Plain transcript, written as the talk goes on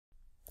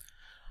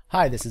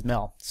Hi, this is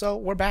Mel. So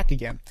we're back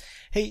again.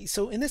 Hey,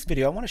 so in this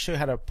video I want to show you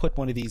how to put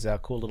one of these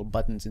cool little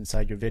buttons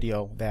inside your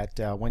video that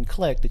when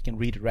clicked it can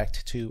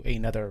redirect to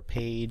another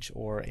page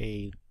or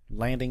a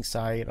landing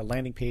site, a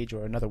landing page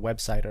or another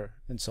website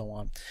and so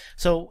on.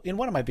 So in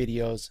one of my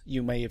videos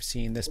you may have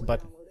seen this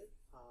button.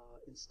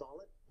 Install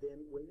it, then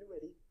when you're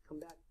ready, come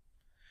back.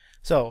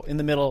 So in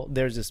the middle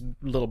there's this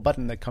little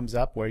button that comes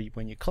up where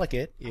when you click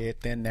it,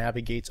 it then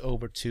navigates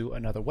over to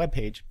another web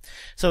page.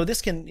 So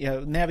this can,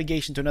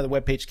 navigation to another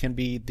web page can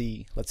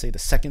be let's say the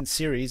second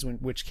series, in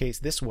which case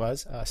this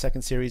was a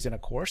second series in a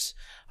course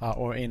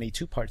or in a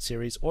two-part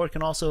series, or it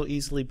can also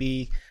easily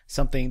be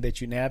something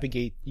that you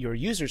navigate your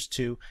users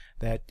to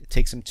that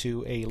takes them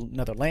to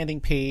another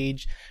landing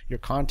page, your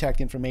contact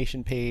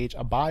information page,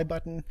 a buy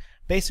button.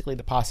 Basically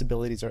the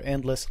possibilities are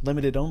endless,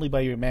 limited only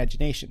by your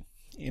imagination.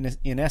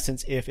 In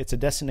essence, if it's a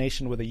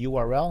destination with a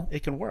URL,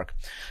 it can work.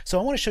 So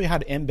I want to show you how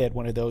to embed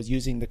one of those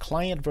using the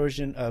client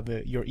version of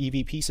your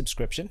EVP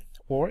subscription,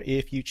 or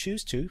if you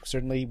choose to,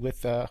 certainly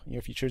with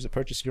if you choose to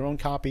purchase your own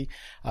copy,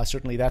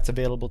 certainly that's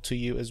available to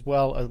you as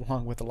well,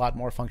 along with a lot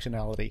more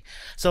functionality.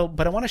 So,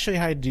 but I want to show you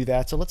how to do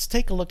that. So let's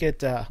take a look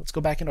at, let's go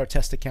back into our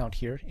test account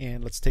here,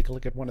 and let's take a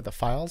look at one of the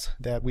files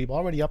that we've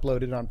already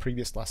uploaded on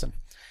previous lesson.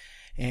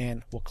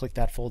 And we'll click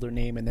that folder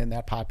name, and then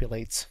that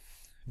populates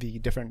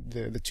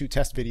the two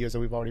test videos that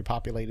we've already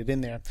populated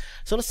in there.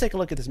 So let's take a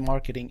look at this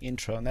marketing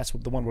intro, and that's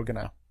the one we're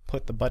gonna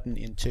put the button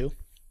into.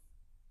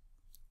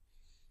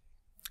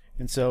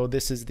 And so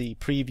this is the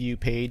preview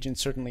page, and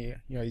certainly,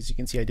 as you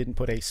can see, I didn't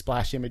put a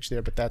splash image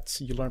there, but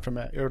that's, you learned from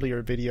an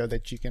earlier video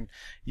that you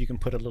can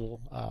put a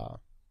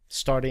little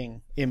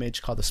starting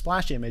image called the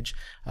splash image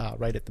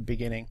right at the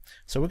beginning.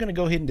 So we're going to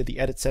go ahead into the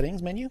edit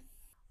settings menu.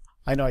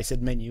 I know I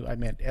said menu, I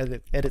meant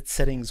edit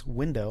settings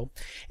window,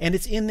 and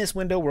it's in this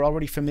window. We're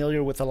already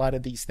familiar with a lot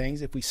of these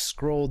things. If we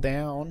scroll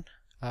down,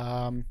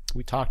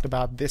 we talked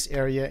about this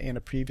area in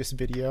a previous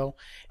video,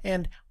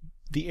 and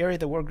the area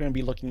that we're going to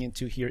be looking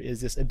into here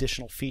is this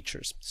additional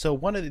features. So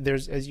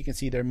there's, as you can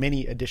see, there are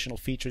many additional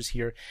features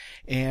here,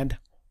 and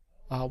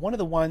one of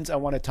the ones I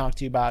want to talk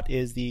to you about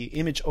is the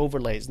image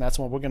overlays, and that's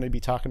what we're going to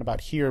be talking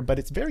about here, but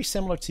it's very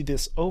similar to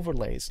this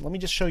overlays. Let me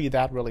just show you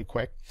that really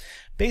quick.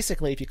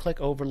 Basically, if you click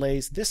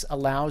overlays, this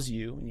allows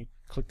you, and you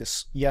click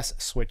this yes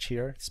switch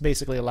here, this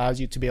basically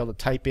allows you to be able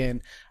to type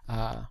in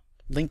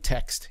link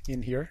text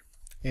in here.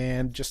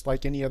 And just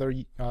like any other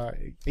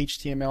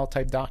HTML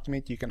type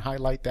document, you can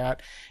highlight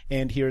that,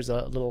 and here's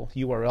a little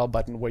URL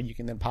button where you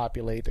can then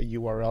populate a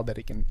URL that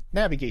it can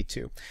navigate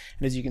to.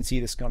 And as you can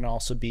see, this can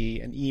also be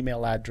an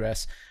email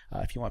address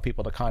if you want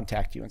people to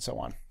contact you and so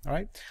on. All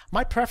right.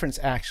 My preference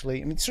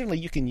actually, I mean, certainly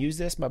you can use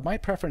this, but my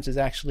preference is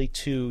actually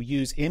to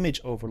use image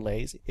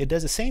overlays. It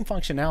does the same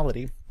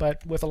functionality,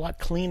 but with a lot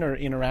cleaner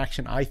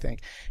interaction, I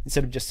think,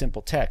 instead of just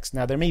simple text.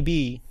 Now there may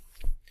be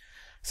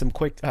some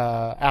quick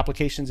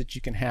applications that you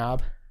can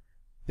have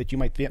that you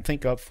might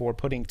think of for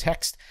putting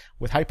text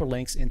with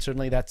hyperlinks, and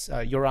certainly that's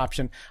your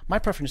option. My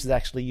preference is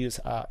actually use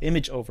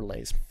image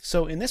overlays.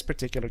 So in this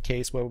particular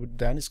case, what we've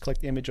done is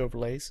clicked image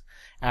overlays,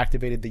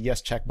 activated the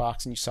yes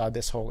checkbox, and you saw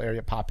this whole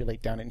area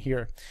populate down in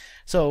here.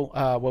 So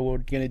what we're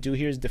going to do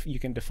here is you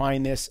can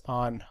define this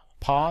on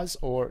pause,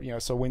 or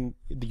so when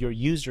your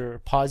user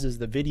pauses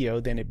the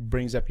video, then it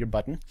brings up your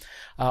button,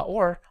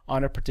 or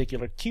on a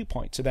particular cue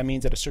point. So that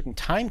means at a certain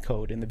time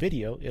code in the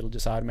video, it'll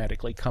just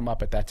automatically come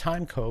up at that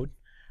time code,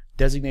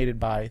 designated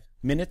by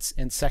minutes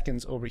and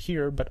seconds over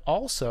here, but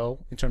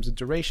also in terms of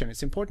duration.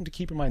 It's important to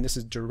keep in mind this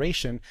is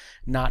duration,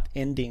 not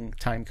ending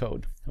time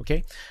code.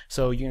 Okay,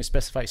 so you're going to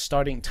specify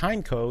starting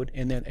time code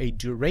and then a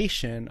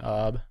duration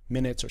of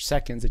minutes or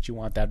seconds that you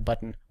want that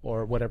button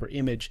or whatever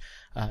image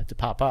to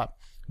pop up.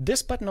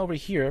 This button over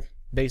here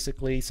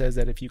basically says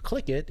that if you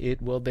click it,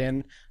 it will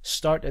then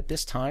start at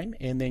this time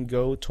and then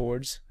go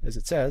towards, as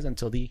it says,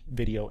 until the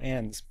video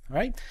ends. All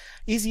right,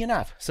 easy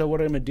enough. So what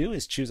I'm going to do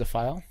is choose a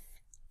file,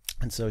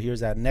 and so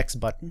here's that next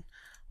button.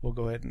 We'll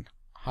go ahead and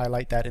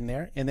highlight that in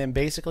there, and then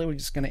basically we're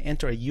just going to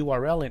enter a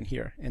URL in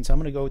here. And so I'm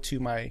going to go to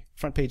my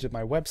front page of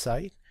my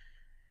website,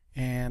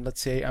 and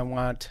let's say I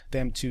want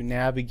them to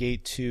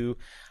navigate to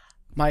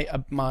my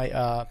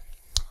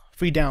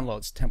free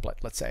downloads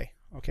template, let's say.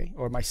 Okay,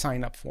 or my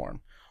sign up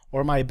form,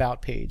 or my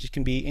about page. It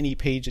can be any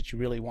page that you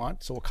really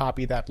want. So we'll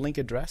copy that link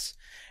address,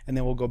 and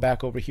then we'll go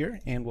back over here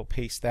and we'll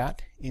paste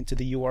that into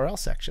the URL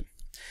section.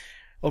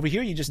 Over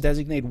here you just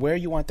designate where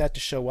you want that to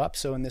show up.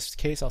 So in this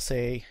case I'll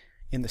say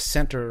in the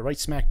center, right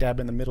smack dab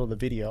in the middle of the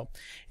video,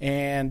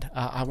 and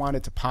I want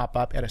it to pop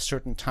up at a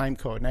certain time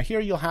code. Now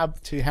here you'll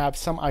have to have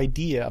some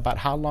idea about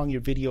how long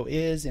your video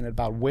is and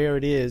about where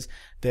it is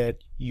that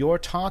you're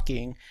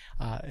talking,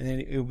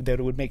 and that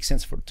it would make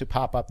sense to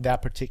pop up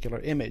that particular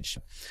image.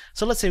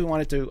 So let's say we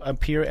want it to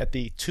appear at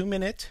the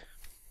 2-minute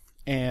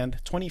and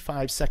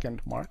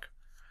 25-second mark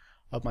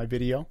of my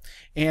video,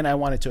 and I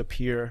want it to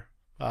appear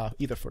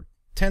either for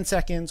 10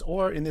 seconds,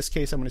 or in this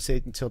case I'm going to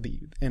say until the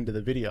end of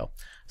the video.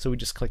 So we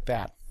just click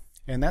that,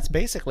 and that's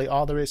basically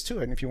all there is to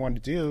it. And if you want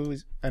to do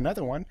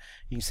another one,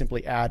 you can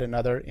simply add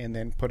another and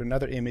then put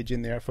another image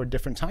in there for a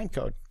different time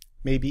code,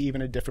 maybe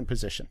even a different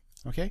position.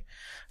 Okay,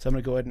 so I'm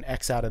going to go ahead and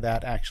X out of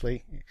that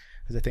actually,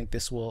 because I think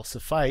this will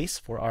suffice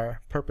for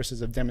our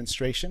purposes of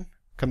demonstration.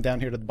 Come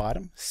down here to the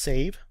bottom,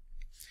 save,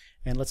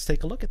 and let's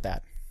take a look at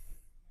that.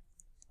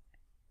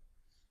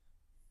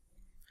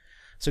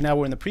 So now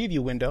we're in the preview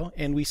window,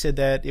 and we said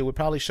that it would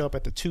probably show up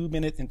at the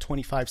 2-minute and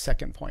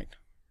 25-second point.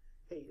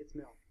 Hey, it's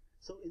Mel.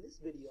 So in this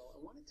video, I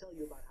want to tell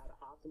you about how to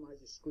optimize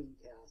your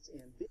screencasts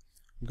and I'm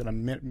going to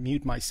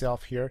mute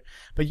myself here.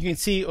 But you can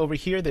see over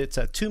here that it's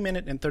a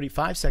 2-minute and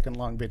 35-second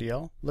long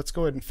video. Let's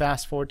go ahead and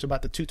fast forward to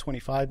about the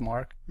 2:25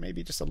 mark,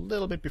 maybe just a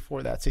little bit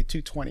before that, say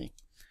 2:20.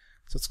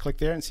 So let's click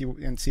there and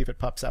see if it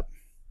pops up.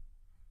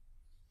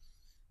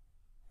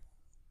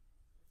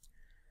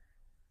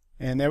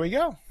 And there we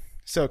go.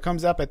 So it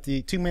comes up at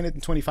the 2-minute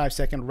and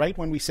 25-second, right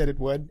when we said it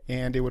would,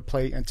 and it would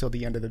play until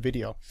the end of the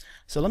video.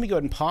 So let me go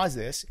ahead and pause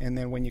this, and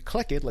then when you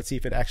click it, let's see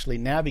if it actually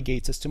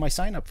navigates us to my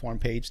sign-up form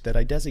page that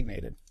I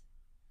designated.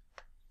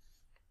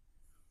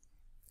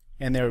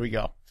 And there we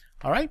go.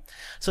 All right,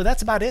 so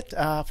that's about it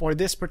for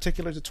this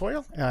particular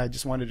tutorial. I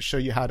just wanted to show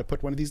you how to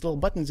put one of these little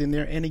buttons in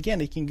there. And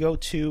again, it can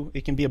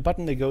be a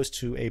button that goes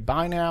to a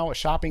buy now, a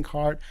shopping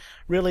cart.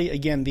 Really,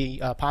 again, the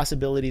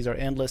possibilities are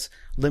endless,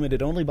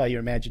 limited only by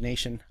your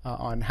imagination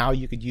on how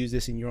you could use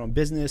this in your own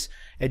business,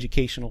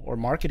 educational, or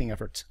marketing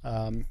efforts.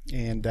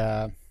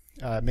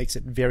 Makes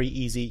it very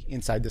easy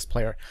inside this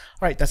player.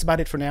 All right, that's about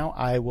it for now.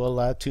 I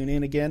will tune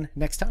in again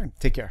next time.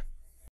 Take care.